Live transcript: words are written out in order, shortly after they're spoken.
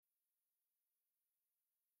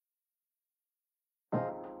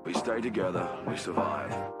We stay together, we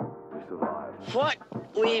survive. What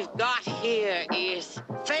we've got here is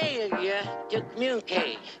failure to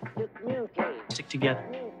communicate. Stick together.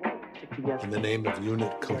 In the name of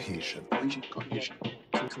unit cohesion. Cohesion.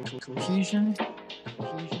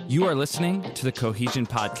 You are listening to the Cohesion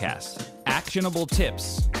Podcast. Actionable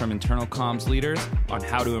tips from internal comms leaders on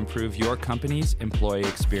how to improve your company's employee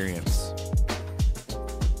experience.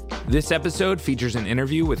 This episode features an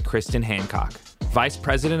interview with Kristin Hancock, Vice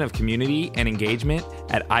President of Community and Engagement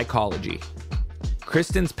at ICology.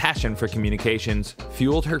 Kristin's passion for communications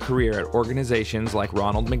fueled her career at organizations like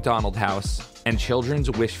Ronald McDonald House and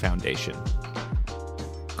Children's Wish Foundation.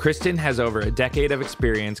 Kristin has over a decade of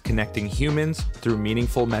experience connecting humans through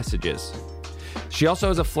meaningful messages. She also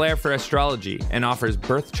has a flair for astrology and offers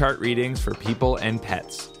birth chart readings for people and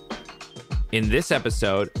pets. In this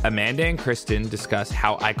episode, Amanda and Kristin discuss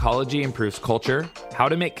how ICology improves culture, how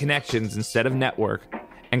to make connections instead of network,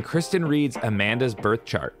 and Kristin reads Amanda's birth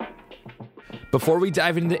chart. Before we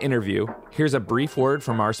dive into the interview, here's a brief word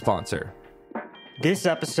from our sponsor. This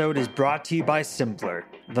episode is brought to you by Simpler,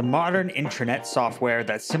 the modern intranet software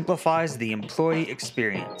that simplifies the employee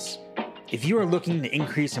experience. If you are looking to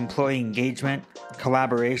increase employee engagement,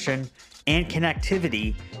 collaboration, and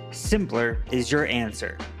connectivity, Simpler is your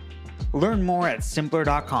answer. Learn more at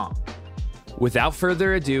simpler.com. Without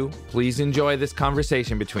further ado, please enjoy this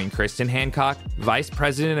conversation between Kristin Hancock, Vice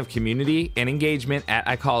President of Community and Engagement at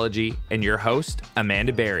ICology, and your host,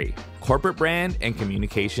 Amanda Berry, Corporate Brand and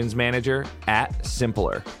Communications Manager at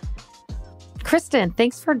Simpler. Kristin,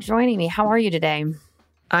 thanks for joining me. How are you today?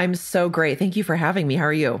 I'm so great. Thank you for having me. How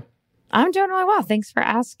are you? I'm doing really well. Thanks for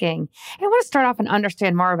asking. I want to start off and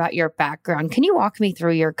understand more about your background. Can you walk me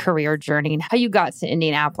through your career journey and how you got to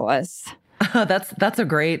Indianapolis? That's a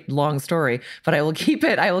great long story, but I will keep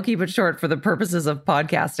it short for the purposes of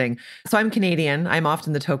podcasting. So I'm Canadian. I'm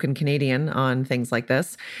often the token Canadian on things like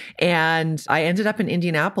this. And I ended up in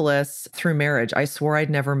Indianapolis through marriage. I swore I'd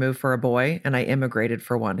never move for a boy, and I immigrated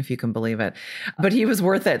for one, if you can believe it. But he was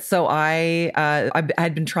worth it. So I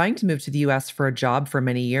had been trying to move to the US for a job for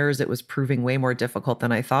many years. It was proving way more difficult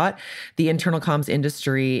than I thought. The internal comms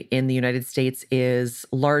industry in the United States is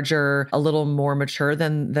larger, a little more mature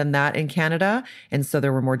than that in Canada. And so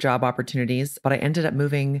there were more job opportunities, but I ended up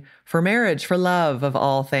moving for marriage, for love of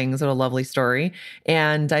all things. What a lovely story.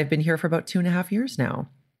 And I've been here for about 2.5 years now.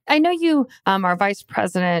 I know you are Vice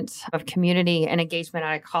President of Community and Engagement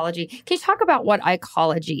at ICology. Can you talk about what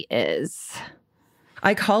ICology is?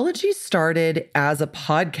 ICology started as a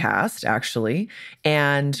podcast, actually,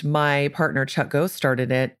 and my partner, Chuck Ghost,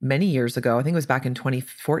 started it many years ago. I think it was back in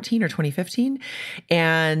 2014 or 2015,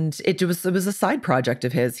 and it was a side project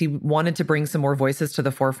of his. He wanted to bring some more voices to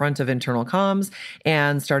the forefront of internal comms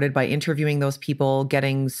and started by interviewing those people,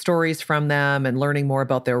 getting stories from them and learning more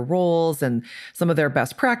about their roles and some of their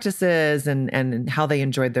best practices and how they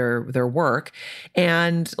enjoyed their work.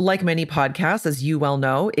 And like many podcasts, as you well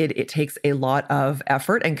know, it takes a lot of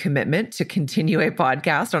effort and commitment to continue a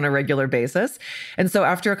podcast on a regular basis. And so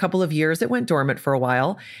after a couple of years, it went dormant for a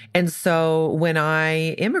while. And so when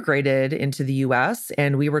I immigrated into the US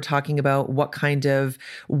and we were talking about what kind of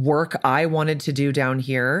work I wanted to do down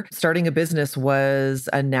here, starting a business was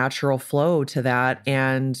a natural flow to that.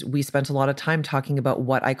 And we spent a lot of time talking about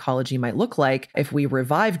what ICology might look like if we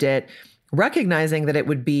revived it, recognizing that it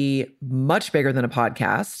would be much bigger than a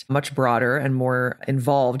podcast, much broader and more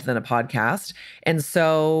involved than a podcast. And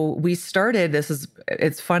so we started,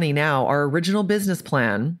 it's funny now, our original business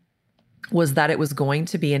plan was that it was going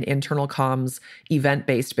to be an internal comms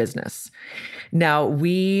event-based business. Now,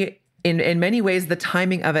 in many ways, the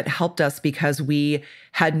timing of it helped us because we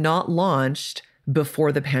had not launched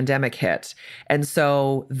before the pandemic hit. And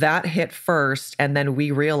so that hit first. And then we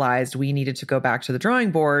realized we needed to go back to the drawing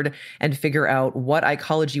board and figure out what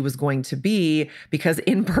ICology was going to be, because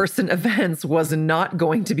in-person events was not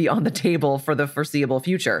going to be on the table for the foreseeable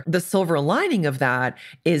future. The silver lining of that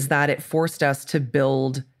is that it forced us to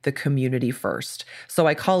build the community first. So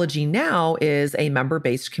ICology now is a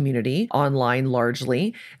member-based community, online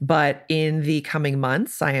largely, but in the coming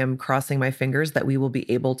months, I am crossing my fingers that we will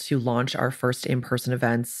be able to launch our first in-person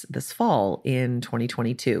events this fall in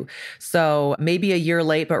 2022. So maybe a year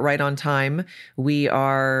late, but right on time. We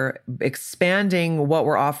are expanding what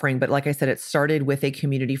we're offering, but like I said, it started with a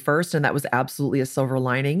community first, and that was absolutely a silver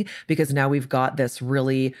lining because now we've got this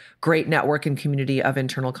really great network and community of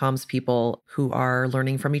internal comms people who are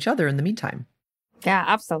learning from each other in the meantime. Yeah,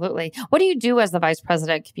 absolutely. What do you do as the Vice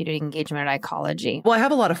President of Community Engagement at ICology? Well, I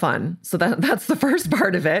have a lot of fun. So that's the first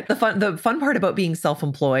part of it. The fun part about being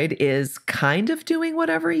self-employed is kind of doing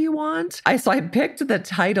whatever you want. So I picked the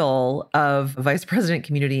title of Vice President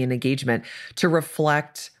Community and Engagement to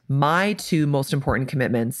reflect my two most important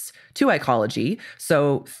commitments to ICology.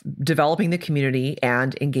 So developing the community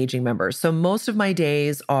and engaging members. So most of my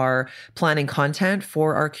days are planning content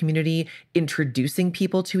for our community, introducing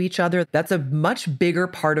people to each other. That's a much bigger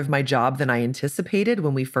part of my job than I anticipated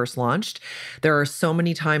when we first launched. There are so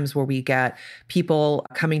many times where we get people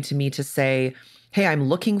coming to me to say, hey, I'm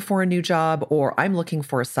looking for a new job, or I'm looking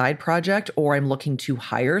for a side project, or I'm looking to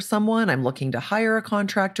hire someone. I'm looking to hire a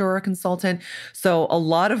contractor or a consultant. So a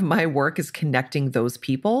lot of my work is connecting those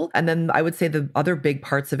people. And then I would say the other big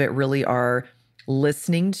parts of it really are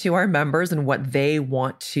listening to our members and what they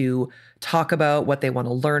want to talk about, what they want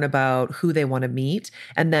to learn about, who they want to meet,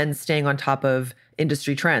 and then staying on top of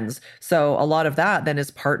industry trends. So a lot of that then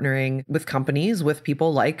is partnering with companies, with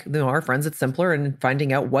people like our friends at Simpler, and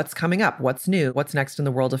finding out what's coming up, what's new, what's next in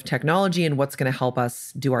the world of technology, and what's going to help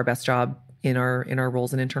us do our best job in our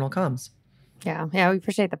roles in internal comms. Yeah, we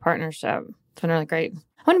appreciate the partnership. It's been really great.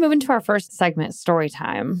 I want to move into our first segment, story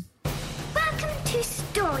time. Welcome to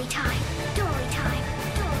story time. Story time.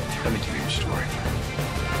 Story time. Let me give you a story.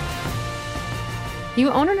 You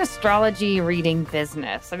own an astrology reading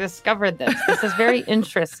business. I discovered this. This is very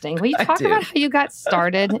interesting. Will you talk about how you got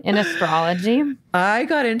started in astrology? I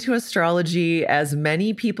got into astrology, as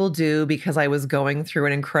many people do, because I was going through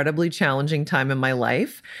an incredibly challenging time in my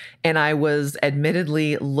life. And I was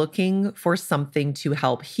admittedly looking for something to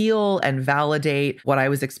help heal and validate what I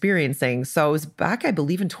was experiencing. So I was back, I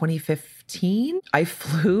believe, in 2015. I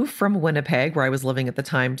flew from Winnipeg, where I was living at the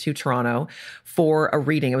time, to Toronto for a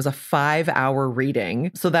reading. It was a 5-hour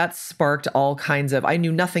reading. So that sparked all kinds of, I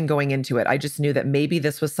knew nothing going into it. I just knew that maybe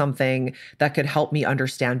this was something that could help me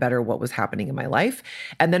understand better what was happening in my life.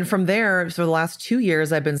 And then from there, for the last 2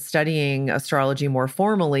 years, I've been studying astrology more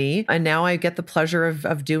formally. And now I get the pleasure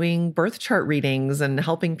of doing birth chart readings and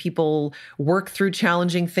helping people work through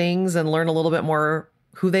challenging things and learn a little bit more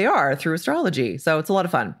who they are through astrology. So it's a lot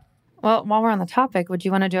of fun. Well, while we're on the topic, would you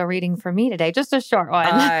want to do a reading for me today? Just a short one.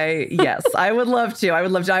 Yes, I would love to.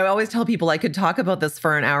 I always tell people I could talk about this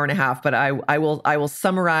for an hour and a half, but I will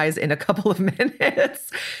summarize in a couple of minutes.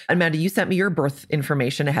 Amanda, you sent me your birth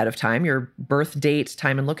information ahead of time, your birth date,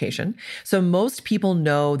 time, and location. So most people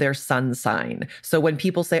know their sun sign. So when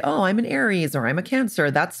people say, oh, I'm an Aries or I'm a Cancer,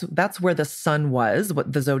 that's where the sun was,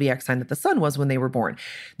 what the zodiac sign that the sun was when they were born.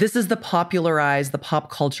 This is the popularized, the pop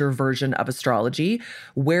culture version of astrology,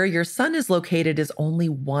 where your sun is located is only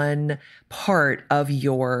one part of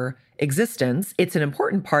your existence. It's an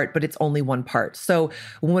important part, but it's only one part. So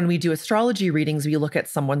when we do astrology readings, we look at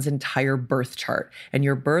someone's entire birth chart. And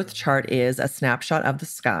your birth chart is a snapshot of the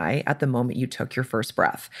sky at the moment you took your first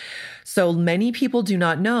breath. So many people do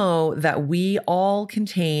not know that we all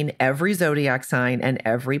contain every zodiac sign and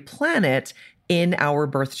every planet in our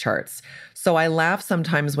birth charts. So I laugh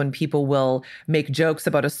sometimes when people will make jokes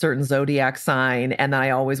about a certain zodiac sign, and then I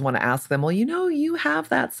always want to ask them, well, you have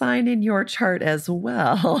that sign in your chart as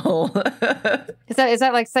well. Is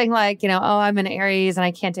that like saying oh, I'm an Aries and I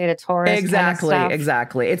can't date a Taurus? Exactly. Kind of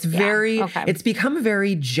Exactly. It's it's become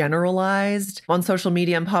very generalized on social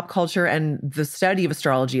media and pop culture. And the study of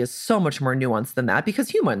astrology is so much more nuanced than that, because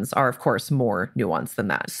humans are, of course, more nuanced than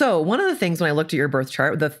that. So one of the things when I looked at your birth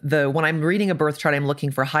chart, when I'm reading a birth chart, I'm looking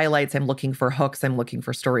for highlights, I'm looking for hooks, I'm looking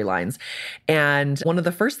for storylines. And one of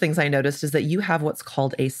the first things I noticed is that you have what's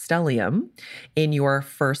called a stellium in your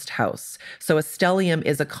first house. So a stellium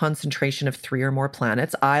is a concentration of 3 or more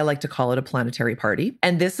planets. I like to call it a planetary party.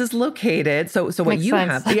 And this is located, so what Makes you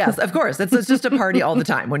sense. have, yes, of course, it's just a party all the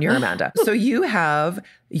time when you're Amanda. So you have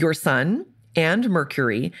your sun and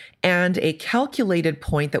Mercury and a calculated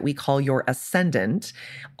point that we call your ascendant,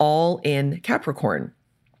 all in Capricorn.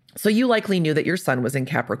 So you likely knew that your sun was in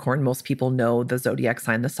Capricorn. Most people know the zodiac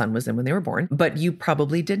sign the sun was in when they were born, but you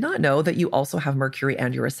probably did not know that you also have Mercury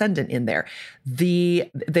and your ascendant in there.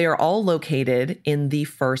 They are all located in the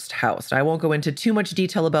first house. I won't go into too much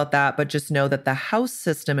detail about that, but just know that the house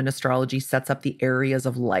system in astrology sets up the areas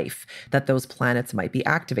of life that those planets might be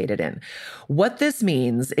activated in. What this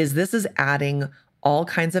means is this is adding all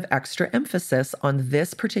kinds of extra emphasis on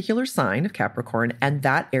this particular sign of Capricorn and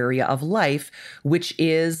that area of life, which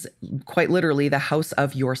is quite literally the house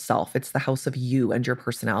of yourself. It's the house of you and your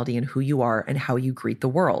personality and who you are and how you greet the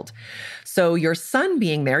world. So your sun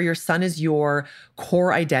being there, your sun is your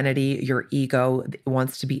core identity, your ego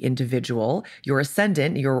wants to be individual. Your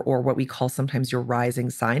ascendant, or what we call sometimes your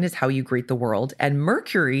rising sign, is how you greet the world. And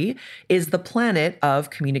Mercury is the planet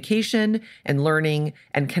of communication and learning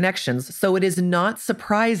and connections. So it is not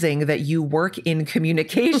surprising that you work in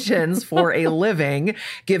communications for a living,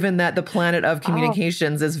 given that the planet of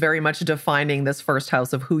communications is very much defining this first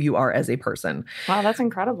house of who you are as a person. Wow, that's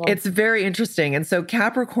incredible. It's very interesting. And so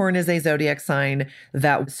Capricorn is a zodiac sign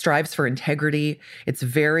that strives for integrity. It's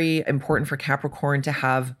very important for Capricorn to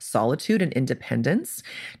have solitude and independence,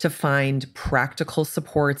 to find practical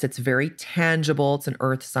supports. It's very tangible. It's an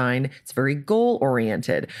earth sign. It's very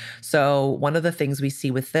goal-oriented. So one of the things we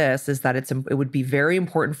see with this is that it would be very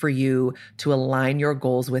important for you to align your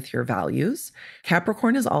goals with your values.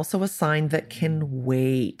 Capricorn is also a sign that can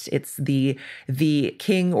wait. It's the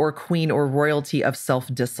king or queen or royalty of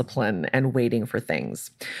self-discipline and waiting for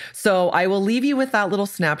things. So I will leave you with that little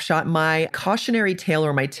snapshot. My cautionary tale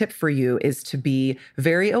or my tip for you is to be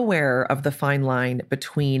very aware of the fine line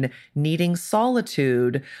between needing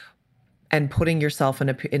solitude and putting yourself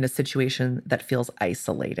in a situation that feels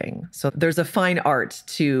isolating. So there's a fine art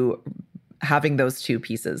to having those two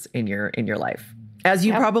pieces in your life, as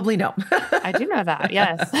you probably know. I do know that,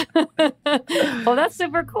 yes. Well, that's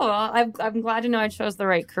super cool. I'm glad to know I chose the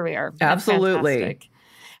right career. That's Absolutely. fantastic.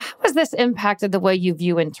 How has this impacted the way you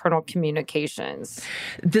view internal communications?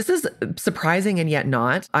 This is surprising and yet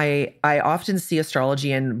not. I often see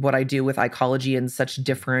astrology and what I do with ICology in such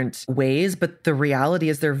different ways, but the reality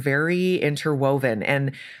is they're very interwoven.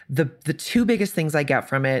 And the two biggest things I get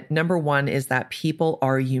from it, number one, is that people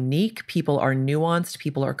are unique, people are nuanced,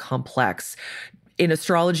 people are complex. In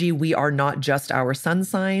astrology, we are not just our sun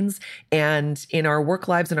signs. And in our work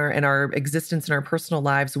lives and our existence in our personal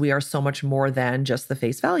lives, we are so much more than just the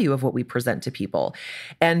face value of what we present to people.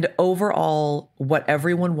 And overall, what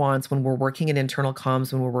everyone wants when we're working in internal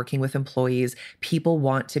comms, when we're working with employees, people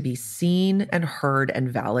want to be seen and heard and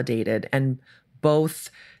validated. And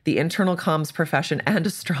both the internal comms profession and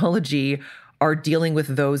astrology are dealing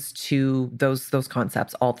with those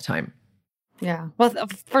concepts all the time. Yeah. Well,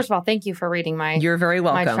 first of all, thank you for reading You're very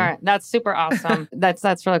welcome. my chart. That's super awesome. That's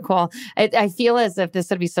really cool. I feel as if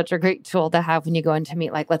this would be such a great tool to have when you go in to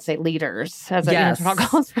meet, like, let's say, leaders as an internal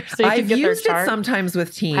comms person. So I've used it sometimes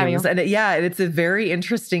with teams, and it's a very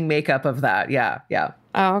interesting makeup of that. Yeah.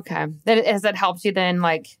 Oh, okay. Has it helped you then,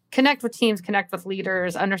 like, connect with teams, connect with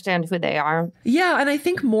leaders, understand who they are? Yeah. And I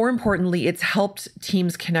think more importantly, it's helped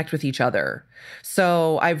teams connect with each other.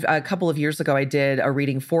 So a couple of years ago, I did a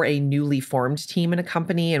reading for a newly formed team in a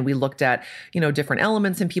company, and we looked at, different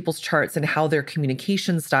elements in people's charts and how their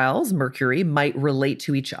communication styles, Mercury, might relate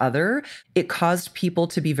to each other. It caused people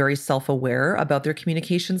to be very self-aware about their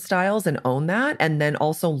communication styles and own that, and then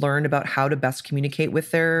also learn about how to best communicate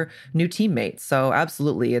with their new teammates. So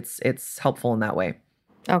absolutely, it's helpful in that way.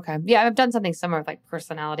 Okay. Yeah, I've done something similar with, like,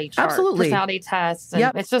 personality charts, personality tests. And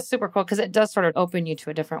it's just super cool because it does sort of open you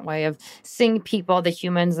to a different way of seeing people, the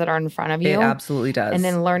humans that are in front of you. It absolutely does. And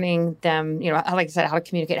then learning them, like I said, how to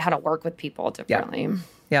communicate, how to work with people differently.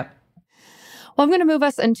 Yep. Well, I'm going to move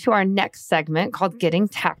us into our next segment called Getting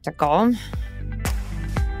Tactical.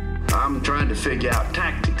 I'm trying to figure out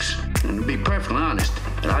tactics. And to be perfectly honest,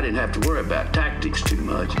 I didn't have to worry about tactics too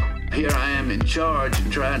much. Here I am in charge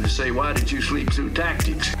and trying to say, why did you sleep through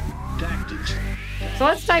tactics? So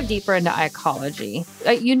let's dive deeper into ICology.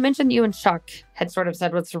 You mentioned you and Chuck had sort of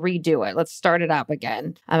said, let's redo it. Let's start it up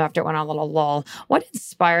again after it went on a little lull. What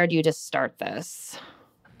inspired you to start this?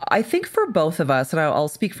 I think for both of us, and I'll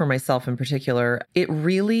speak for myself in particular, it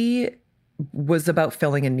really was about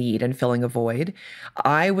filling a need and filling a void.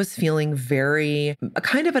 I was feeling very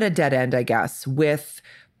kind of at a dead end, I guess, with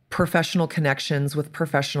professional connections, with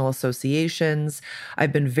professional associations.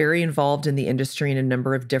 I've been very involved in the industry in a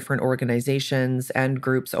number of different organizations and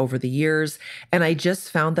groups over the years, and I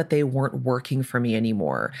just found that they weren't working for me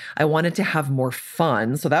anymore. I wanted to have more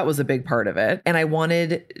fun, so that was a big part of it, and I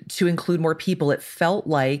wanted to include more people. It felt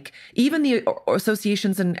like even the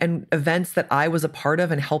associations and events that I was a part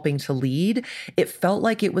of and helping to lead, it felt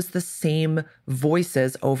like it was the same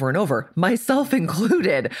voices over and over, myself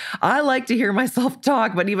included. I like to hear myself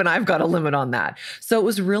talk, but even I've got a limit on that. So it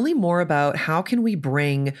was really more about how can we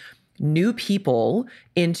bring new people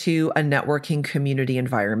into a networking community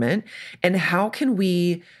environment, and how can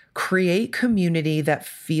we create community that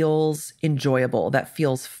feels enjoyable, that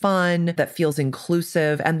feels fun, that feels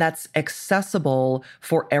inclusive, and that's accessible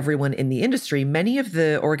for everyone in the industry. Many of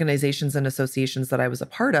the organizations and associations that I was a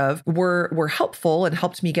part of were helpful and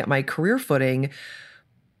helped me get my career footing,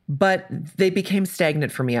 but they became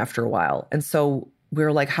stagnant for me after a while. And so we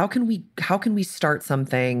were like, how can we start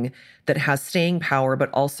something that has staying power, but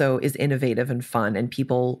also is innovative and fun, and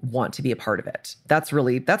people want to be a part of it? That's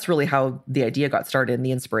really how the idea got started and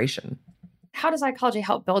the inspiration. How does ICology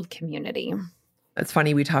help build community? It's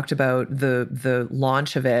funny, we talked about the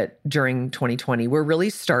launch of it during 2020. We're really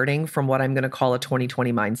starting from what I'm going to call a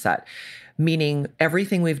 2020 mindset, meaning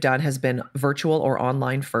everything we've done has been virtual or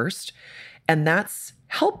online first. And that's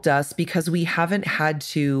helped us because we haven't had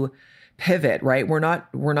to pivot, right? We're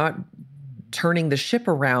not turning the ship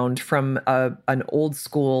around from an old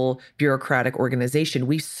school bureaucratic organization.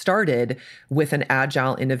 We started with an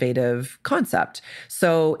agile, innovative concept.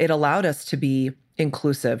 So it allowed us to be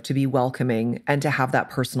inclusive, to be welcoming, and to have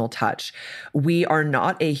that personal touch. We are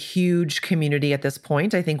not a huge community at this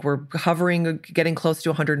point. I think we're getting close to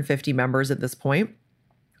 150 members at this point.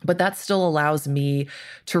 But that still allows me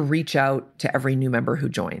to reach out to every new member who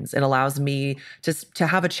joins. It allows me to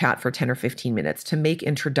have a chat for 10 or 15 minutes, to make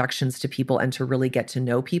introductions to people and to really get to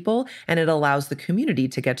know people. And it allows the community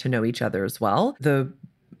to get to know each other as well. The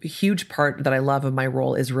huge part that I love of my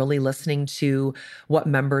role is really listening to what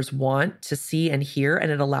members want to see and hear,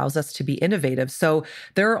 and it allows us to be innovative. So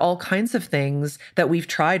there are all kinds of things that we've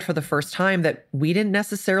tried for the first time that we didn't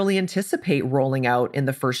necessarily anticipate rolling out in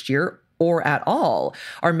the first year or at all.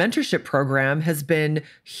 Our mentorship program has been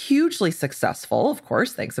hugely successful, of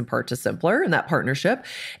course, thanks in part to Simpler and that partnership.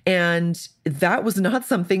 And that was not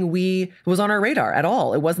something was on our radar at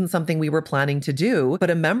all. It wasn't something we were planning to do.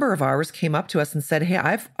 But a member of ours came up to us and said, "Hey,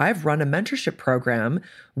 I've run a mentorship program.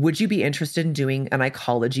 Would you be interested in doing an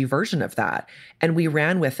ICology version of that?" And we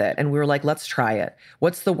ran with it. And we were like, let's try it.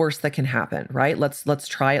 What's the worst that can happen, right? Let's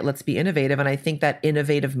try it. Let's be innovative. And I think that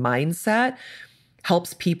innovative mindset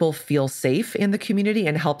helps people feel safe in the community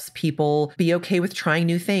and helps people be okay with trying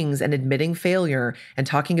new things and admitting failure and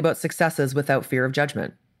talking about successes without fear of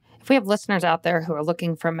judgment. If we have listeners out there who are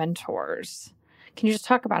looking for mentors, can you just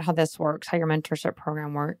talk about how this works, how your mentorship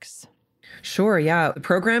program works? Sure, yeah. The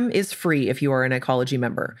program is free if you are an ICology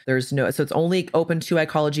member. So it's only open to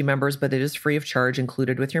ICology members, but it is free of charge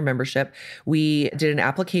included with your membership. We did an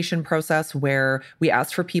application process where we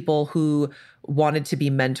asked for people who wanted to be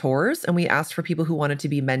mentors, and we asked for people who wanted to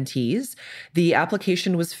be mentees. The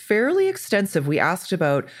application was fairly extensive. We asked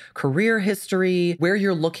about career history, where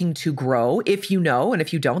you're looking to grow, if you know, and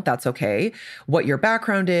if you don't, that's okay, what your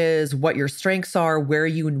background is, what your strengths are, where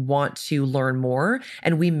you want to learn more,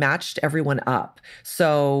 and we matched everyone up.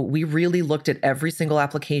 So we really looked at every single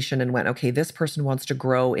application and went, okay, this person wants to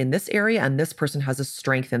grow in this area, and this person has a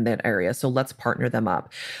strength in that area, so let's partner them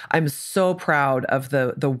up. I'm so proud of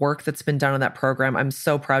the work that's been done on that program. I'm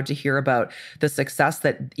so proud to hear about the success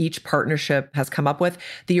that each partnership has come up with.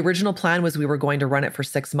 The original plan was we were going to run it for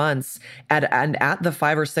 6 months. And at the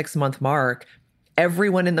 5 or 6 month mark,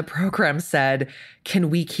 everyone in the program said, "Can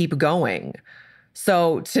we keep going?"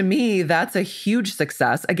 So to me, that's a huge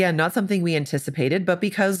success. Again, not something we anticipated, but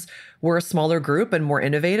because we're a smaller group and more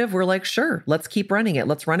innovative, we're like, sure, let's keep running it.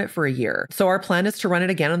 Let's run it for a year. So our plan is to run it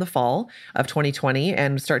again in the fall of 2020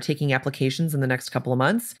 and start taking applications in the next couple of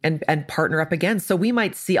months and partner up again. So we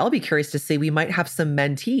might see, I'll be curious to see, we might have some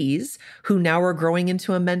mentees who now are growing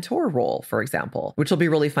into a mentor role, for example, which will be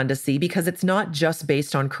really fun to see because it's not just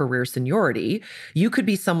based on career seniority. You could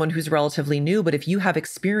be someone who's relatively new, but if you have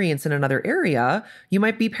experience in another area, you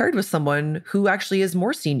might be paired with someone who actually is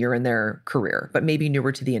more senior in their career, but maybe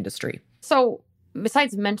newer to the industry. So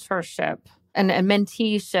besides mentorship and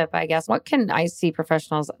menteeship, I guess, what can IC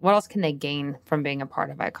professionals, what else can they gain from being a part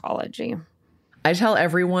of ICology? I tell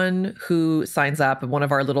everyone who signs up, one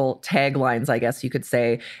of our little taglines, I guess you could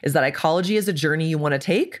say, is that ICology is a journey you want to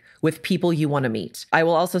take with people you want to meet. I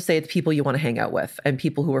will also say it's people you want to hang out with and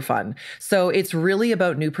people who are fun. So it's really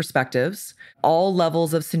about new perspectives, all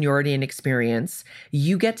levels of seniority and experience.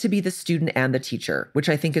 You get to be the student and the teacher, which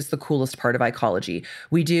I think is the coolest part of ICology.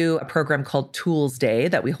 We do a program called Tools Day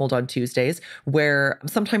that we hold on Tuesdays, where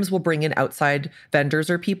sometimes we'll bring in outside vendors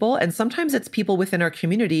or people, and sometimes it's people within our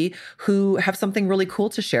community who have something really cool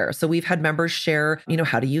to share. So we've had members share,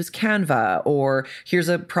 how to use Canva, or here's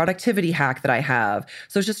a productivity hack that I have.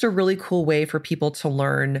 So it's just a really cool way for people to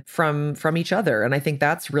learn from each other. And I think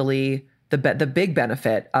that's really the big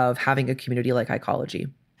benefit of having a community like ICology.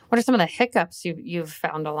 What are some of the hiccups you've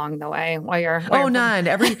found along the way while you're none.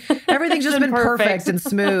 Everything's just been perfect and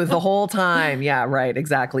smooth the whole time. Yeah, right.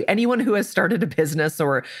 Exactly. Anyone who has started a business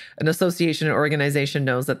or an association or organization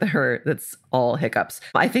knows that that's all hiccups.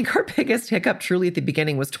 I think our biggest hiccup truly at the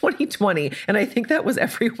beginning was 2020. And I think that was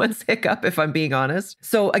everyone's hiccup, if I'm being honest.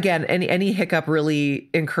 So again, any hiccup really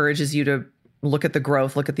encourages you to look at the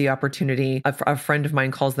growth, look at the opportunity. A friend of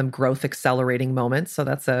mine calls them growth accelerating moments. So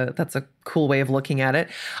that's a cool way of looking at it.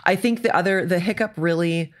 I think the hiccup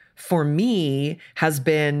really for me has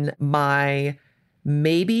been my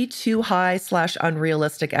maybe too high /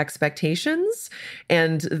 unrealistic expectations.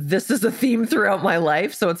 And this is a theme throughout my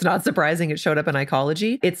life. So it's not surprising it showed up in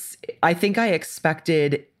ICology. I think I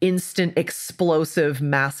expected instant, explosive,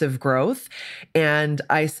 massive growth. And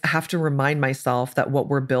I have to remind myself that what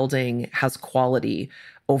we're building has quality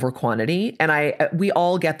over quantity. And we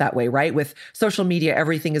all get that way, right? With social media,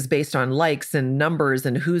 everything is based on likes and numbers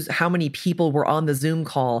and how many people were on the Zoom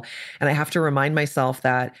call. And I have to remind myself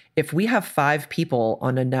that if we have 5 people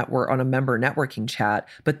on a member networking chat,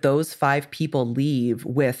 but those 5 people leave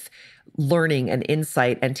with learning and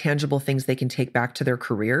insight and tangible things they can take back to their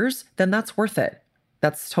careers, then that's worth it.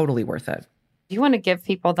 That's totally worth it. Do you want to give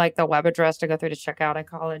people like the web address to go through to check out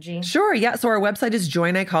ICology? Sure. Yeah. So our website is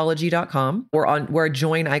joinicology.com. We're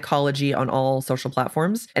Join ICology on all social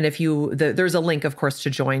platforms. And if there's a link, of course, to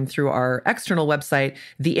join through our external website.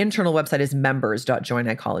 The internal website is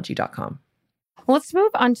members.joinicology.com. Well, let's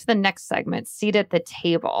move on to the next segment, Seat at the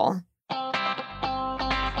Table.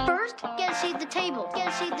 First, get a seat at the table. Get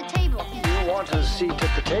a seat at the table. You want a seat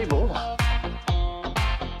at the table?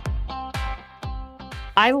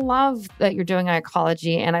 I love that you're doing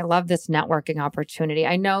ICology, and I love this networking opportunity.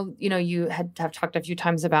 I know, you have talked a few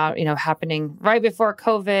times about, happening right before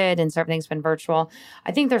COVID, and so everything's been virtual.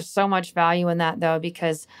 I think there's so much value in that, though,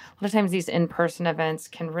 because a lot of times these in-person events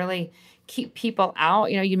can really keep people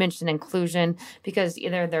out. You mentioned inclusion, because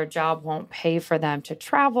either their job won't pay for them to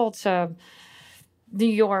travel to New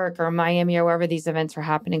York or Miami or wherever these events are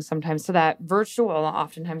happening sometimes. So that virtual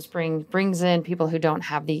oftentimes brings in people who don't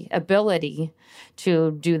have the ability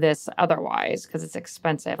to do this otherwise because it's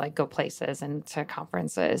expensive, like go places and to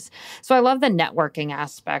conferences. So I love the networking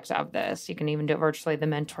aspect of this. You can even do it virtually, the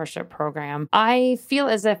mentorship program. I feel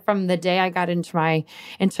as if from the day I got into my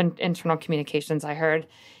internal communications, I heard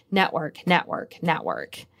network.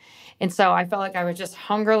 And so I felt like I was just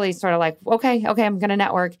hungrily sort of like, okay, I'm going to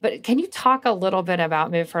network. But can you talk a little bit about,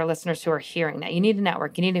 maybe for our listeners who are hearing that, you need to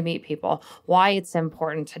network, you need to meet people, why it's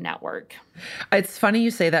important to network? It's funny you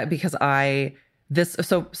say that because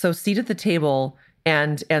so seat at the table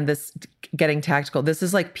and this getting tactical, this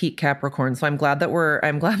is like peak Capricorn. So I'm glad that we're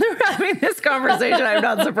having this conversation. I'm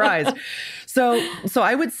not surprised. So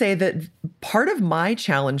I would say that part of my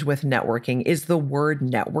challenge with networking is the word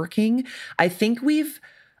networking. I think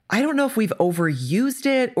I don't know if we've overused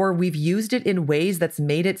it or we've used it in ways that's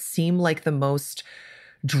made it seem like the most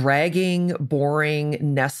dragging, boring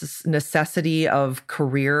necessity of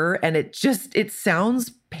career. And it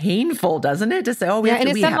sounds painful, doesn't it? To say, oh, and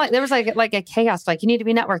it sounded like there was like a chaos, like you need to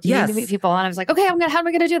be networked, you need to meet people. And I was like, okay, how am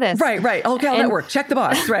I going to do this? Right. Okay, I'll network. Check the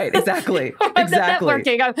box. Right. Exactly. Exactly.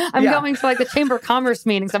 Networking. I'm going to like the Chamber of Commerce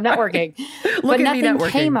meetings. I'm networking. But nothing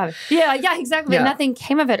came of it. Yeah, exactly. Yeah. But nothing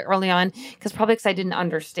came of it early on because I didn't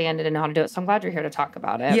understand it and know how to do it. So I'm glad you're here to talk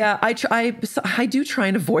about it. Yeah, I do try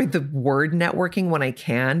and avoid the word networking when I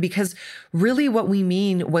can, because really what we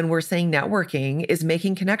mean when we're saying networking is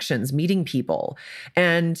making connections, meeting people.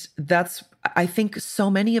 And I think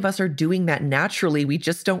so many of us are doing that naturally. We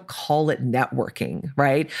just don't call it networking,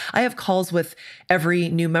 right? I have calls with every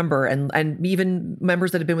new member and even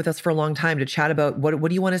members that have been with us for a long time to chat about what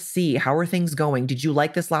do you want to see? How are things going? Did you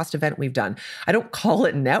like this last event we've done? I don't call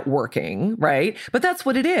it networking, right? But that's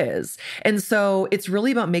what it is. And so it's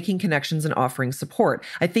really about making connections and offering support.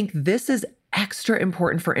 I think this is extra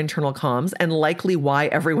important for internal comms, and likely why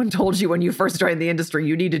everyone told you when you first joined the industry,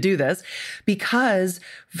 you need to do this, because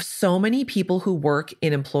so many people who work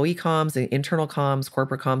in employee comms and internal comms,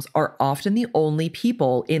 corporate comms, are often the only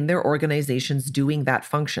people in their organizations doing that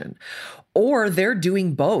function. Or they're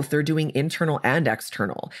doing both. They're doing internal and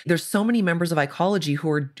external. There's so many members of ICology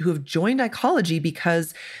who have joined ICology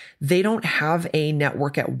because they don't have a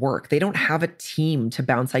network at work. They don't have a team to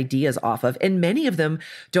bounce ideas off of. And many of them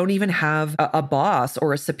don't even have a boss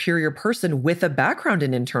or a superior person with a background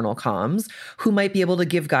in internal comms who might be able to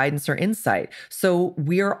give guidance or insight. So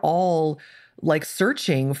we're all like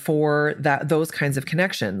searching for those kinds of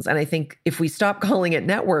connections. And I think if we stop calling it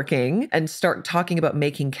networking and start talking about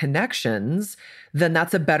making connections, then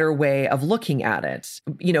that's a better way of looking at it.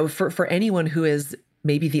 For anyone who is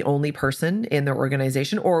maybe the only person in their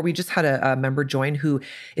organization. Or we just had a member join who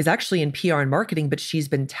is actually in PR and marketing, but she's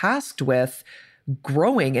been tasked with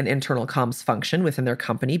growing an internal comms function within their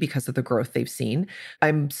company because of the growth they've seen.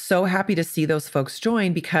 I'm so happy to see those folks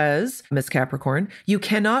join because, Ms. Capricorn, you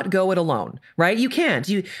cannot go it alone, right? You can't.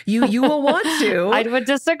 You will want to. I would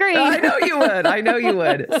disagree. I know you would. I know you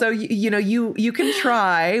would. So, you can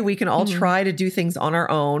try. We can all try to do things on our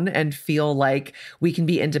own and feel like we can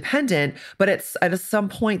be independent, but it's at some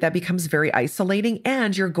point that becomes very isolating,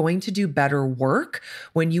 and you're going to do better work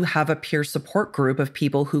when you have a peer support group of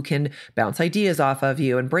people who can bounce ideas off of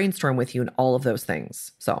you and brainstorm with you and all of those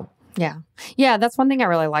things. So Yeah, that's one thing I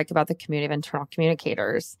really like about the community of internal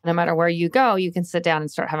communicators. No matter where you go, you can sit down and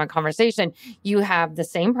start having a conversation. You have the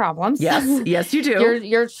same problems. Yes, you do.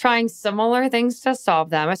 You're trying similar things to solve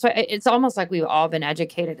them. So it's almost like we've all been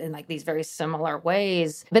educated in like these very similar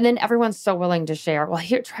ways. But then everyone's so willing to share. Well,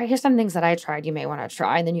 here's some things that I tried. You may want to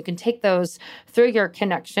try, and then you can take those through your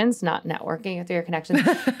connections, not networking, through your connections,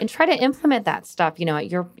 and try to implement that stuff. At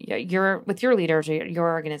your with your leaders or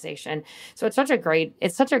your organization. So it's such a great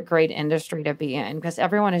industry to be in because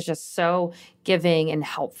everyone is just so giving and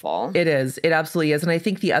helpful. It is. It absolutely is. And I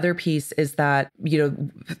think the other piece is that,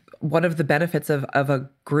 one of the benefits of a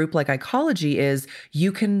group like ICology is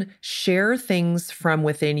you can share things from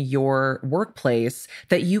within your workplace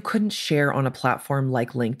that you couldn't share on a platform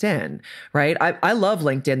like LinkedIn, right? I love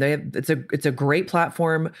LinkedIn. It's a great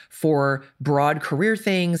platform for broad career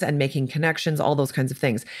things and making connections, all those kinds of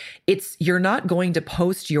things. You're not going to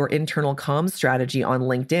post your internal comms strategy on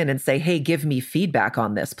LinkedIn and say, hey, give me feedback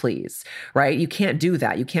on this, please, right? You can't do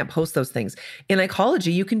that. You can't post those things. In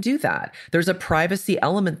ICology, you can do that. There's a privacy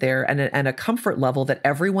element there and a comfort level that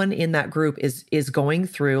everyone in that group is going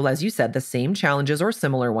through, as you said, the same challenges or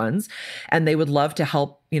similar ones, and they would love to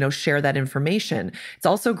help share that information. It's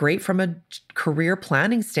also great from a career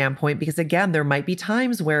planning standpoint because, again, there might be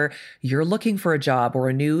times where you're looking for a job or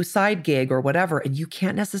a new side gig or whatever, and you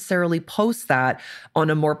can't necessarily post that on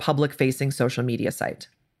a more public-facing social media site.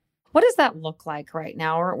 What does that look like right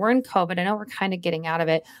now? We're in COVID. I know we're kind of getting out of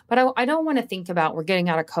it, but I don't want to think about we're getting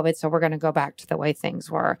out of COVID, so we're going to go back to the way things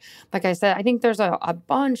were. Like I said, I think there's a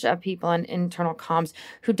bunch of people in internal comms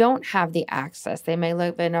who don't have the access. They may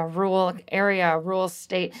live in a rural area, a rural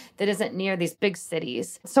state that isn't near these big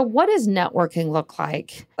cities. So what does networking look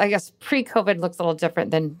like? I guess pre-COVID looks a little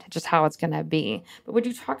different than just how it's going to be. But would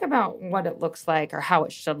you talk about what it looks like or how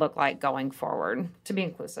it should look like going forward to be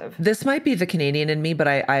inclusive? This might be the Canadian in me, but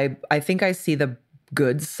I think I see the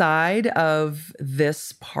good side of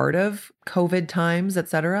this part of COVID times, et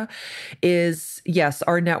cetera, is yes,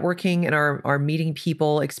 our networking and our meeting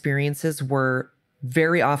people experiences were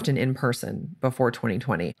very often in person before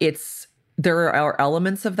 2020. There are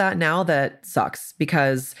elements of that now that sucks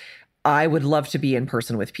because I would love to be in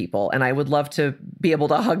person with people and I would love to be able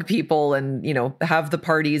to hug people and, have the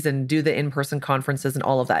parties and do the in-person conferences and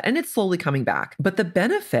all of that. And it's slowly coming back. But the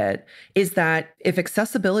benefit is that if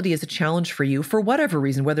accessibility is a challenge for you for whatever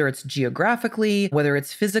reason, whether it's geographically, whether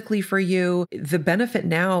it's physically for you, the benefit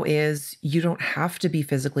now is you don't have to be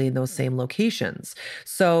physically in those same locations.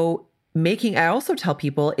 So I also tell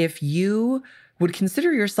people if you would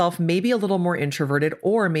consider yourself maybe a little more introverted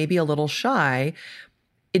or maybe a little shy,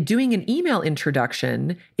 doing an email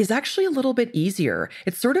introduction is actually a little bit easier.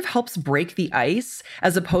 It sort of helps break the ice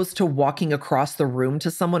as opposed to walking across the room to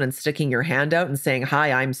someone and sticking your hand out and saying, hi,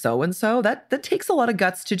 I'm so-and-so. That takes a lot of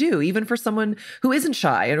guts to do, even for someone who isn't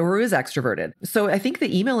shy or who is extroverted. So I think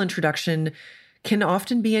the email introduction can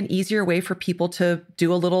often be an easier way for people to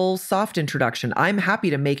do a little soft introduction. I'm happy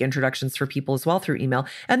to make introductions for people as well through email.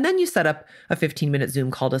 And then you set up a 15-minute Zoom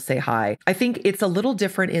call to say hi. I think it's a little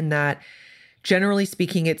different in that generally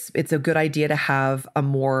speaking, it's a good idea to have a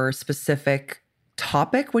more specific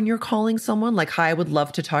topic when you're calling someone. Like, hi, I would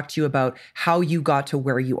love to talk to you about how you got to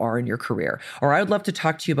where you are in your career. Or I would love to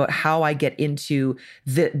talk to you about how I get into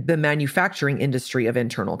the manufacturing industry of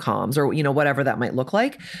internal comms or, whatever that might look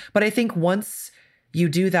like. But I think once you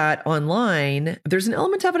do that online, there's an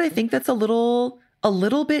element of it, I think, that's a little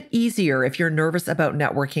bit easier if you're nervous about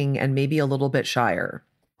networking and maybe a little bit shyer.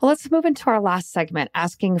 Well, let's move into our last segment,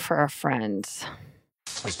 asking for a friend.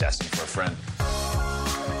 Just asking for a friend.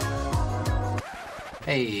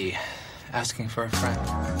 Hey, asking for a friend.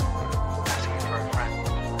 Asking for a friend.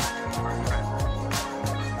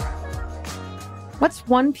 What's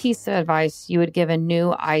one piece of advice you would give a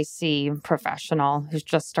new IC professional who's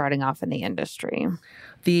just starting off in the industry?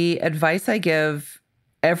 The advice I give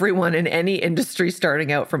everyone in any industry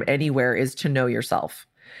starting out from anywhere is to know yourself.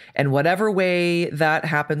 And whatever way that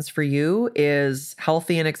happens for you is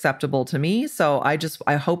healthy and acceptable to me. So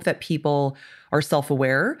I hope that people are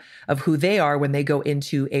self-aware of who they are when they go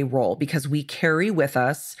into a role, because we carry with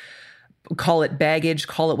us, call it baggage,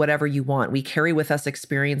 call it whatever you want. We carry with us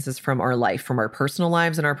experiences from our life, from our personal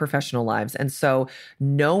lives and our professional lives. And so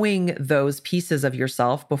knowing those pieces of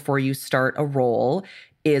yourself before you start a role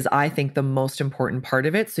is, I think, the most important part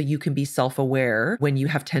of it. So you can be self-aware when you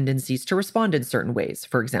have tendencies to respond in certain ways,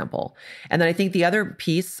 for example. And then I think the other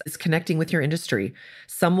piece is connecting with your industry.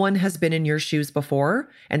 Someone has been in your shoes before,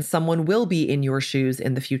 and someone will be in your shoes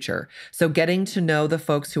in the future. So getting to know the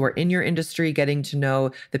folks who are in your industry, getting to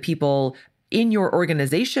know the people in your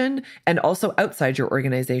organization and also outside your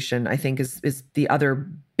organization, I think is the other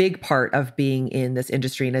big part of being in this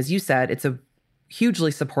industry. And as you said, it's a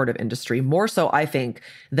hugely supportive industry, more so, I think,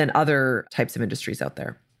 than other types of industries out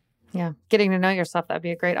there. Yeah. Getting to know yourself, that'd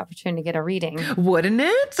be a great opportunity to get a reading. Wouldn't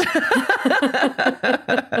it?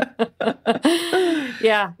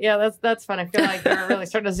 Yeah. That's fun. I feel like you're really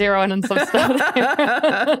starting to zero in on some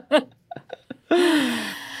stuff.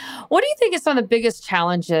 What do you think is some of the biggest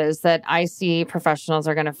challenges that IC professionals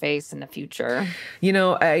are going to face in the future? You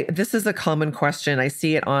know, this is a common question. I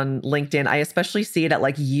see it on LinkedIn. I especially see it at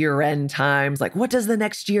like year-end times. Like, what does the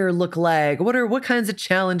next year look like? What kinds of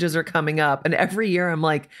challenges are coming up? And every year I'm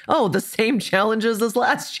like, oh, the same challenges as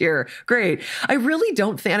last year. Great. I really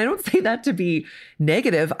don't think, and I don't say that to be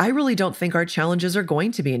negative, I really don't think our challenges are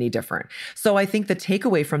going to be any different. So I think the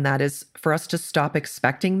takeaway from that is for us to stop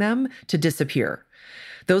expecting them to disappear.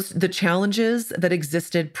 The challenges that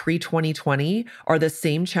existed pre-2020 are the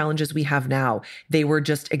same challenges we have now. They were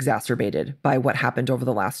just exacerbated by what happened over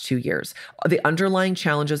the last 2 years. The underlying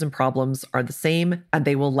challenges and problems are the same, and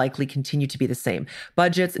they will likely continue to be the same.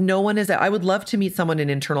 Budgets, I would love to meet someone in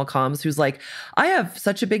internal comms who's like, I have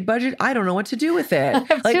such a big budget, I don't know what to do with it. I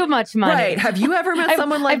have too much money. Right. Have you ever met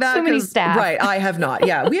someone like that? Too many staff. Right. I have not.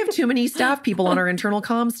 Yeah. We have too many staff people on our internal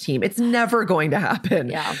comms team. It's never going to happen.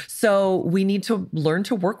 Yeah. So we need to learn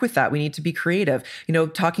to work with that. We need to be creative. You know,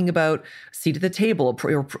 talking about seat at the table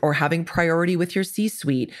or having priority with your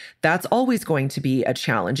C-suite, that's always going to be a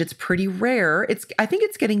challenge. It's pretty rare. I think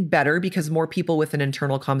it's getting better because more people with an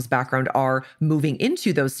internal comms background are moving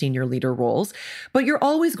into those senior leader roles, but you're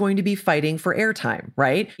always going to be fighting for airtime,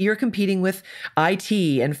 right? You're competing with IT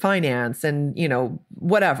and finance and, you know,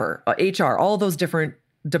 whatever, HR, all those different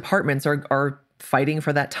departments are fighting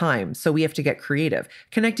for that time. So we have to get creative.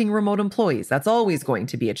 Connecting remote employees, that's always going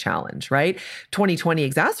to be a challenge, right? 2020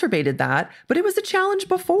 exacerbated that, but it was a challenge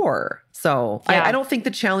before. So yeah. I don't think the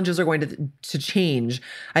challenges are going to change.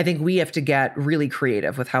 I think we have to get really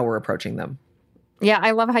creative with how we're approaching them. Yeah, I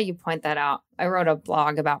love how you point that out. I wrote a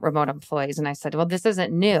blog about remote employees and I said, well, this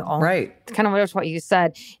isn't new. Right. It's kind of what you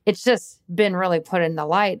said. It's just been really put in the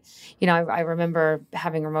light. You know, I remember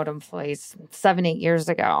having remote employees 7-8 years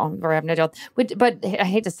ago where I have no deal. But I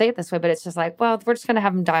hate to say it this way, but it's just like, well, we're just going to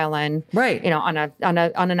have them dial in. Right. You know, on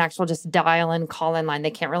an actual just dial in, call in line.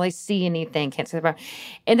 They can't really see anything, can't see the phone.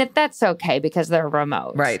 And that's okay because they're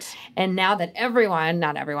remote. Right. And now that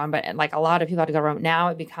not everyone, but like a lot of people have to go remote, now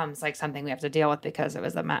it becomes like something we have to deal with because it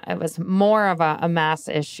was more of a mass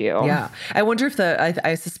issue. Yeah. I wonder if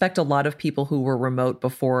I suspect a lot of people who were remote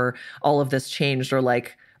before all of this changed are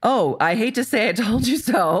like, oh, I hate to say I told you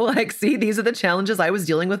so. Like, see, these are the challenges I was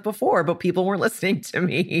dealing with before, but people weren't listening to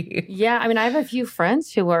me. Yeah. I mean, I have a few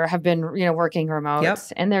friends who have been, working remote. Yep.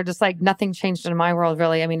 And they're just like, nothing changed in my world,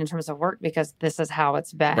 really. I mean, in terms of work, because this is how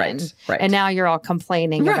it's been. Right. And now you're all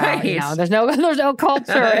complaining about, there's no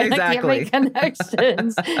culture. And I can't make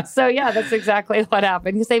connections. So yeah, that's exactly what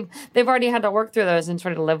happened. Because they've already had to work through those and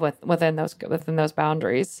sort of live within those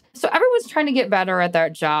boundaries. So everyone's trying to get better at their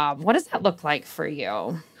job. What does that look like for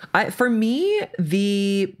you? For me,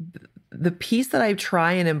 the piece that I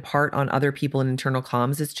try and impart on other people in internal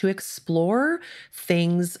comms is to explore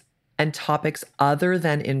things and topics other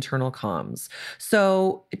than internal comms.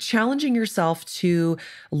 So challenging yourself to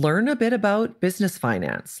learn a bit about business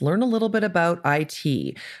finance, learn a little bit about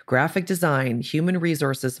IT, graphic design, human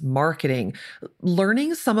resources, marketing,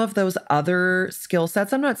 learning some of those other skill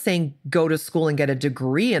sets. I'm not saying go to school and get a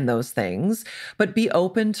degree in those things, but be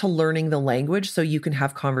open to learning the language so you can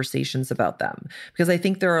have conversations about them. Because I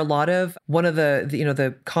think there are a lot of, one of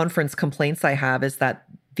the conference complaints I have is that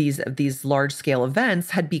these large scale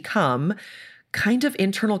events had become kind of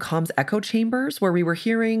internal comms echo chambers where we were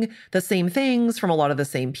hearing the same things from a lot of the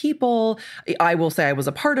same people. I will say I was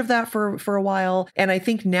a part of that for a while. And I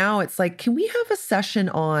think now it's like, can we have a session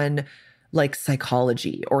on like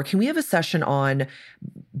psychology, or can we have a session on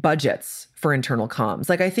budgets for internal comms.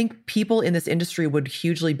 Like, I think people in this industry would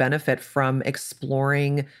hugely benefit from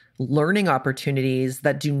exploring learning opportunities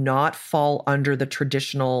that do not fall under the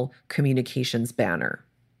traditional communications banner.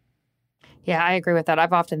 Yeah, I agree with that.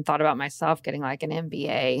 I've often thought about myself getting like an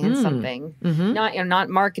MBA in something, not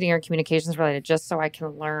marketing or communications related, just so I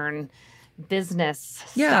can learn business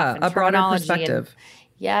stuff and a broader terminology perspective.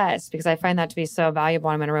 Yes, because I find that to be so valuable.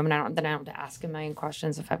 I'm in a room and I don't have to ask a million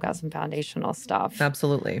questions if I've got some foundational stuff.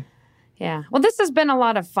 Absolutely. Yeah. Well, this has been a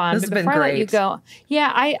lot of fun. This has been before I let great. you go,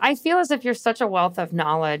 I feel as if you're such a wealth of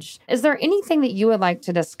knowledge. Is there anything that you would like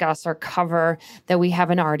to discuss or cover that we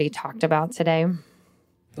haven't already talked about today?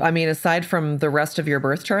 I mean, aside from the rest of your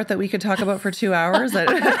birth chart that we could talk about for 2 hours.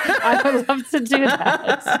 I would love to do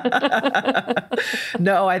that.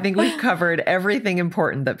 No, I think we've covered everything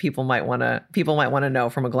important that people might want to know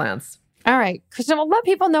from a glance. All right, Kristin, well, let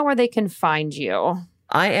people know where they can find you.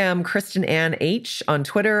 I am Kristin Ann H on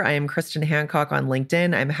Twitter. I am Kristin Hancock on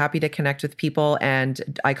LinkedIn. I'm happy to connect with people, and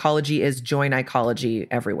ICology is Join ICology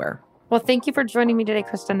everywhere. Well, thank you for joining me today,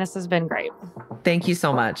 Kristin. This has been great. Thank you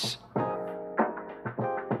so much.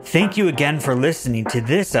 Thank you again for listening to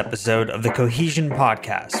this episode of the Cohesion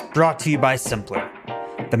Podcast, brought to you by Simpler,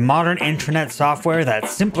 the modern intranet software that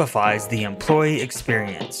simplifies the employee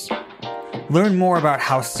experience. Learn more about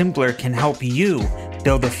how Simpler can help you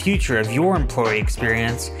build the future of your employee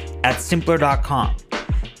experience at simpler.com.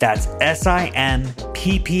 That's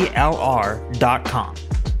SIMPPLR.com.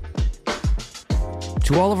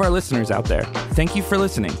 To all of our listeners out there, thank you for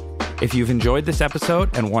listening. If you've enjoyed this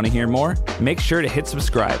episode and want to hear more, make sure to hit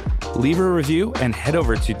subscribe, leave a review, and head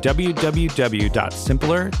over to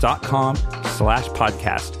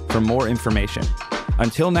www.simpler.com/podcast for more information.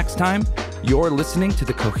 Until next time, you're listening to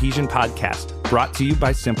the Cohesion Podcast, brought to you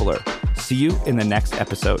by Simpler. See you in the next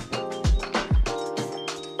episode.